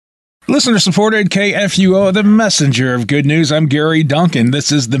Listener-supported KFUO, the messenger of good news. I'm Gary Duncan. This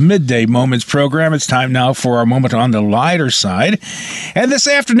is the Midday Moments program. It's time now for a moment on the lighter side. And this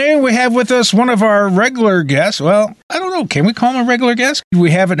afternoon, we have with us one of our regular guests. Well, I don't know. Can we call him a regular guest?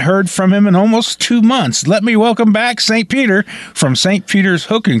 We haven't heard from him in almost 2 months. Let me welcome back St. Peter from St. Peter's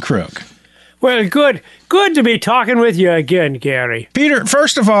Hook and Crook. Well, good to be talking with you again, Gary. Peter,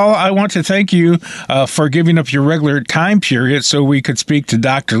 first of all, I want to thank you for giving up your regular time period so we could speak to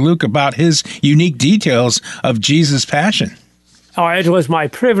Dr. Luke about his unique details of Jesus' Passion. Oh, it was my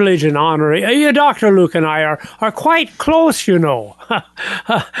privilege and honor. Dr. Luke and I are quite close, you know.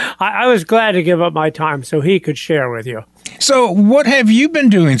 I was glad to give up my time so he could share with you. So what have you been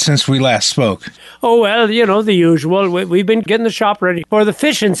doing since we last spoke? Oh, well, you know, the usual. We've been getting the shop ready for the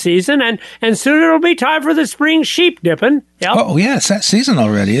fishing season, and soon it'll be time for the spring sheep dipping. Yep. Oh, yeah, it's that season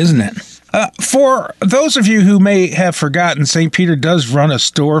already, isn't it? For those of you who may have forgotten, St. Peter does run a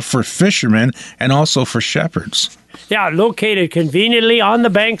store for fishermen and also for shepherds. Yeah, located conveniently on the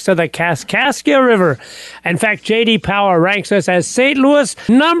banks of the Kaskaskia River. In fact, J.D. Power ranks us as St. Louis'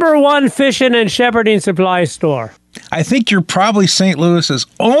 #1 fishing and shepherding supply store. I think you're probably St. Louis's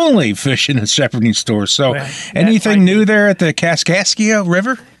only fishing and shepherding store. So anything new there at the Kaskaskia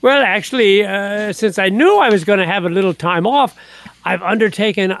River? Well, actually, since I knew I was going to have a little time off, I've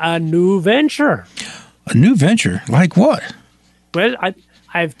undertaken a new venture. A new venture? Like what? Well,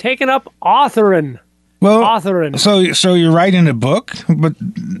 I've taken up authoring. Well, authoring. So you're writing a book, but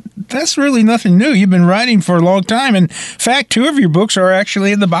that's really nothing new. You've been writing for a long time. In fact, 2 of your books are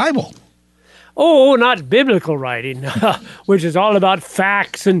actually in the Bible. Oh, not biblical writing, which is all about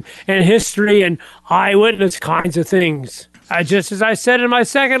facts and history and eyewitness kinds of things. Just as I said in my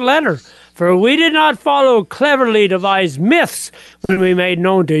second letter, for we did not follow cleverly devised myths when we made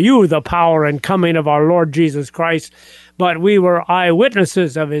known to you the power and coming of our Lord Jesus Christ, but we were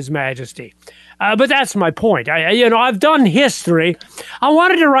eyewitnesses of his majesty. But that's my point. I've done history. I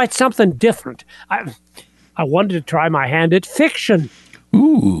wanted to write something different. I wanted to try my hand at fiction.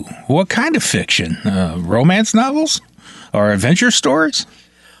 Ooh, what kind of fiction? Romance novels? Or adventure stories?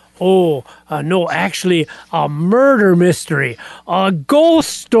 Oh, no, actually, a murder mystery. A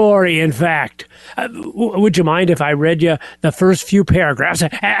ghost story, in fact. Would you mind if I read you the first few paragraphs?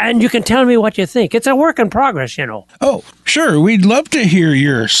 And you can tell me what you think. It's a work in progress, you know. Oh, sure. We'd love to hear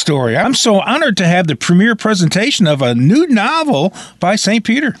your story. I'm so honored to have the premiere presentation of a new novel by St.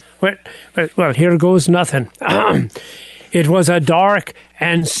 Peter. Well, here goes nothing. It was a dark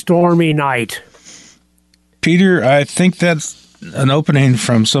and stormy night. Peter, I think that's an opening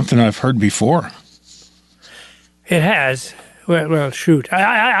from something I've heard before. It has. Well, shoot.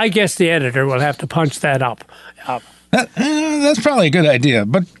 I guess the editor will have to punch that up. That's probably a good idea,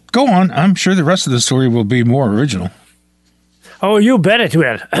 but go on. I'm sure the rest of the story will be more original. Oh, you bet it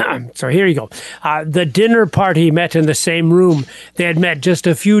will. So here you go. The dinner party met in the same room they had met just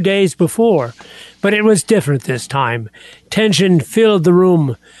a few days before. But it was different this time. Tension filled the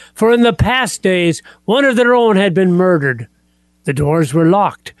room, for in the past days, one of their own had been murdered. The doors were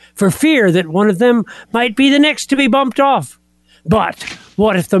locked, for fear that one of them might be the next to be bumped off. But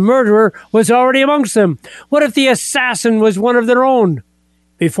what if the murderer was already amongst them? What if the assassin was one of their own?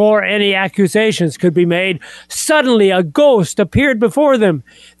 Before any accusations could be made, suddenly a ghost appeared before them.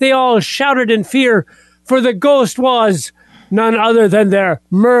 They all shouted in fear, for the ghost was none other than their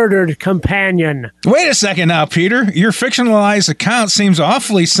murdered companion. Wait a second now, Peter. Your fictionalized account seems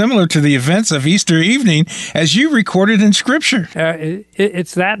awfully similar to the events of Easter evening as you recorded in Scripture.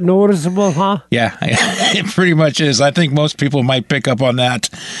 It's that noticeable, huh? Yeah, it pretty much is. I think most people might pick up on that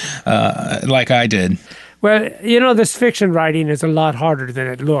like I did. Well, this fiction writing is a lot harder than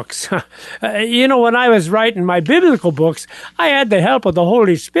it looks. When I was writing my biblical books, I had the help of the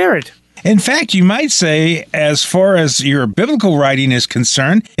Holy Spirit. In fact, you might say, as far as your biblical writing is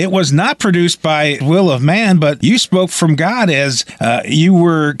concerned, it was not produced by will of man, but you spoke from God as you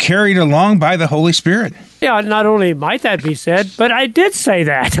were carried along by the Holy Spirit. Yeah, not only might that be said, but I did say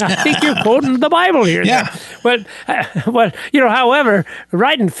that. I think you're quoting the Bible here. Yeah. But, however,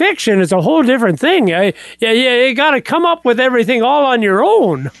 writing fiction is a whole different thing. You got to come up with everything all on your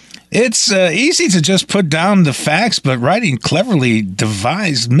own. It's easy to just put down the facts, but writing cleverly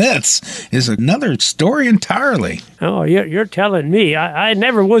devised myths is another story entirely. Oh, you're telling me. I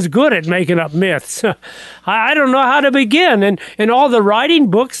never was good at making up myths. I don't know how to begin. And all the writing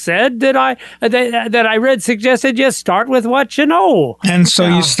books said that I read suggested you start with what you know. And so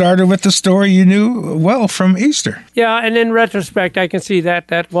you started with the story you knew well from Easter. Yeah, and in retrospect, I can see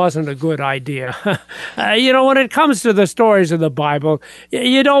that wasn't a good idea. When it comes to the stories of the Bible,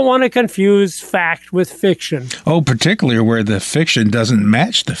 you don't want want to confuse fact with fiction. Oh, particularly where the fiction doesn't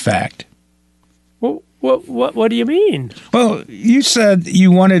match the fact. What do you mean? Well, you said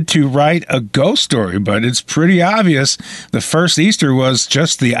you wanted to write a ghost story, but it's pretty obvious the first Easter was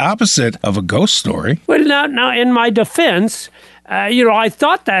just the opposite of a ghost story. Well, now in my defense, I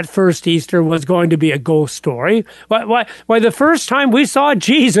thought that first Easter was going to be a ghost story. Why, the first time we saw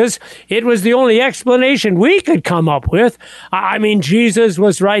Jesus, it was the only explanation we could come up with. I mean, Jesus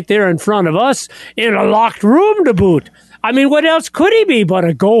was right there in front of us in a locked room to boot. I mean, what else could he be but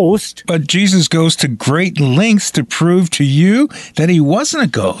a ghost? But Jesus goes to great lengths to prove to you that he wasn't a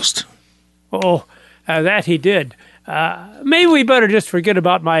ghost. Oh, that he did. Maybe we better just forget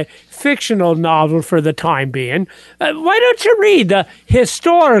about my fictional novel for the time being. Why don't you read the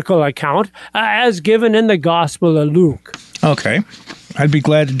historical account as given in the Gospel of Luke? Okay, I'd be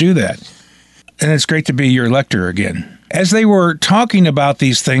glad to do that. And it's great to be your lector again. As they were talking about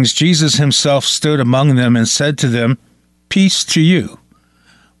these things, Jesus himself stood among them and said to them, "Peace to you."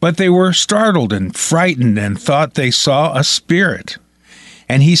 But they were startled and frightened and thought they saw a spirit.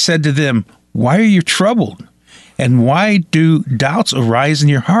 And he said to them, "Why are you troubled? And why do doubts arise in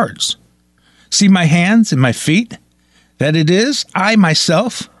your hearts? See my hands and my feet, that it is I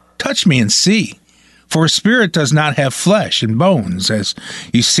myself? Touch me and see. For a spirit does not have flesh and bones, as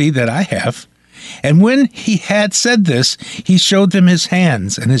you see that I have." And when he had said this, he showed them his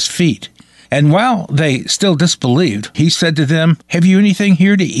hands and his feet. And while they still disbelieved, he said to them, "Have you anything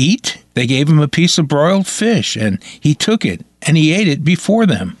here to eat?" They gave him a piece of broiled fish, and he took it, and he ate it before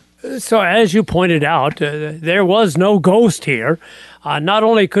them. So as you pointed out, there was no ghost here. Not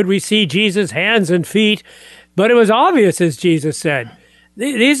only could we see Jesus' hands and feet, but it was obvious, as Jesus said.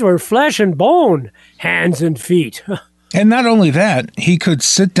 These were flesh and bone, hands and feet. And not only that, he could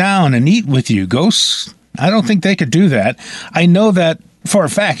sit down and eat with you. Ghosts, I don't think they could do that. I know that for a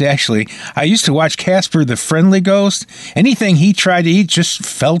fact, actually. I used to watch Casper the Friendly Ghost. Anything he tried to eat just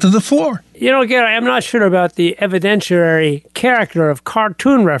fell to the floor. Gary, I'm not sure about the evidentiary character of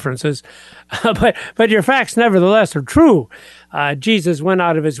cartoon references, but your facts nevertheless are true. Jesus went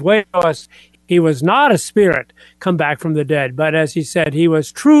out of his way to us. He was not a spirit come back from the dead, but as he said, he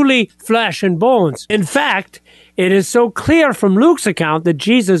was truly flesh and bones. In fact, it is so clear from Luke's account that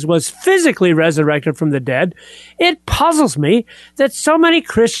Jesus was physically resurrected from the dead, it puzzles me that so many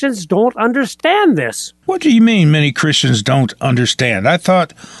Christians don't understand this. What do you mean many Christians don't understand? I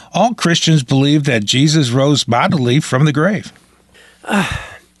thought all Christians believe that Jesus rose bodily from the grave.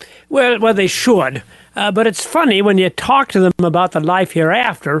 Well, they should. But it's funny when you talk to them about the life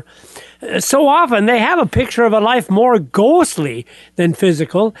hereafter. So often they have a picture of a life more ghostly than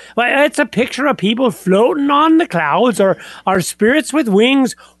physical. It's a picture of people floating on the clouds or spirits with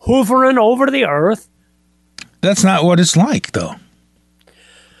wings hovering over the earth. That's not what it's like, though.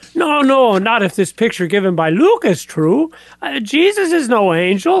 No, not if this picture given by Luke is true. Jesus is no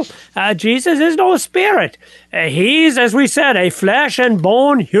angel. Jesus is no spirit. He's, as we said, a flesh and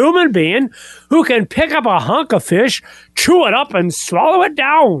bone human being who can pick up a hunk of fish, chew it up, and swallow it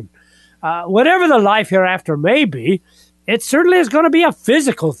down. Whatever the life hereafter may be, it certainly is going to be a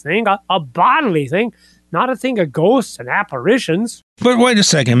physical thing, a bodily thing, not a thing of ghosts and apparitions. But wait a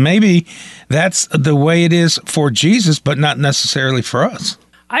second, maybe that's the way it is for Jesus, but not necessarily for us.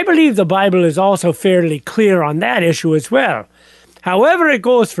 I believe the Bible is also fairly clear on that issue as well. However it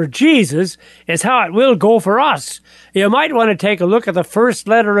goes for Jesus is how it will go for us. You might want to take a look at the first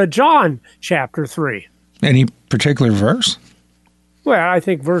letter of John, chapter 3. Any particular verse? Well, I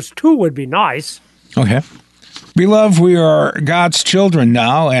think verse 2 would be nice. Okay. Beloved, we are God's children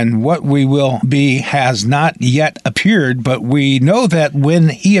now, and what we will be has not yet appeared, but we know that when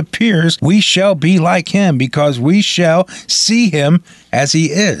he appears, we shall be like him, because we shall see him as he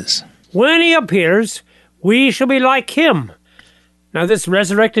is. When he appears, we shall be like him. Now, this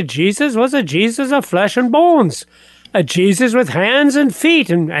resurrected Jesus was a Jesus of flesh and bones, a Jesus with hands and feet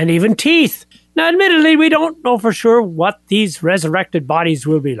and even teeth. Now, admittedly, we don't know for sure what these resurrected bodies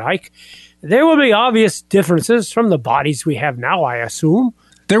will be like. There will be obvious differences from the bodies we have now, I assume.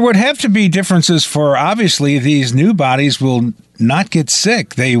 There would have to be differences, for obviously these new bodies will not get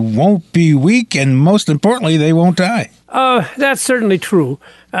sick. They won't be weak, and most importantly, they won't die. That's certainly true.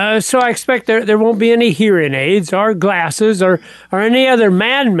 So I expect there won't be any hearing aids or glasses or any other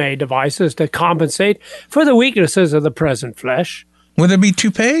man-made devices to compensate for the weaknesses of the present flesh. Will there be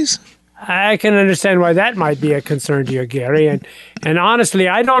toupees? I can understand why that might be a concern to you, Gary. And honestly,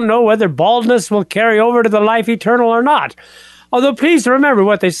 I don't know whether baldness will carry over to the life eternal or not. Although please remember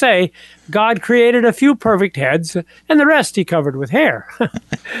what they say, God created a few perfect heads, and the rest he covered with hair.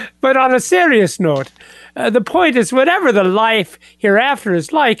 But on a serious note, the point is whatever the life hereafter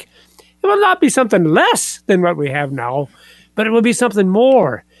is like, it will not be something less than what we have now, but it will be something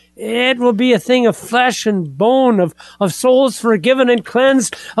more. It will be a thing of flesh and bone, of souls forgiven and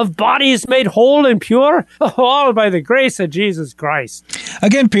cleansed, of bodies made whole and pure, all by the grace of Jesus Christ.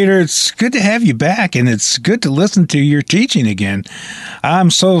 Again, Peter, it's good to have you back, and it's good to listen to your teaching again. I'm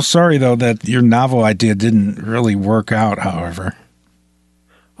so sorry, though, that your novel idea didn't really work out, however.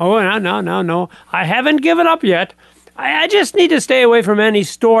 Oh, no. I haven't given up yet. I just need to stay away from any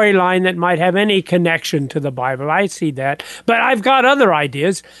storyline that might have any connection to the Bible. I see that. But I've got other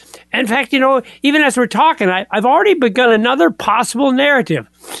ideas. In fact, even as we're talking, I've already begun another possible narrative.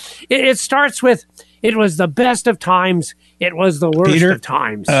 It starts with, it was the best of times. It was the worst Peter, of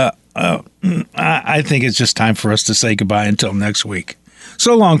times. I think it's just time for us to say goodbye until next week.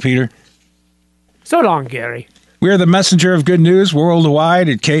 So long, Peter. So long, Gary. We are the messenger of good news worldwide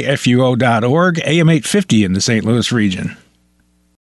at KFUO.org, AM 850 in the St. Louis region.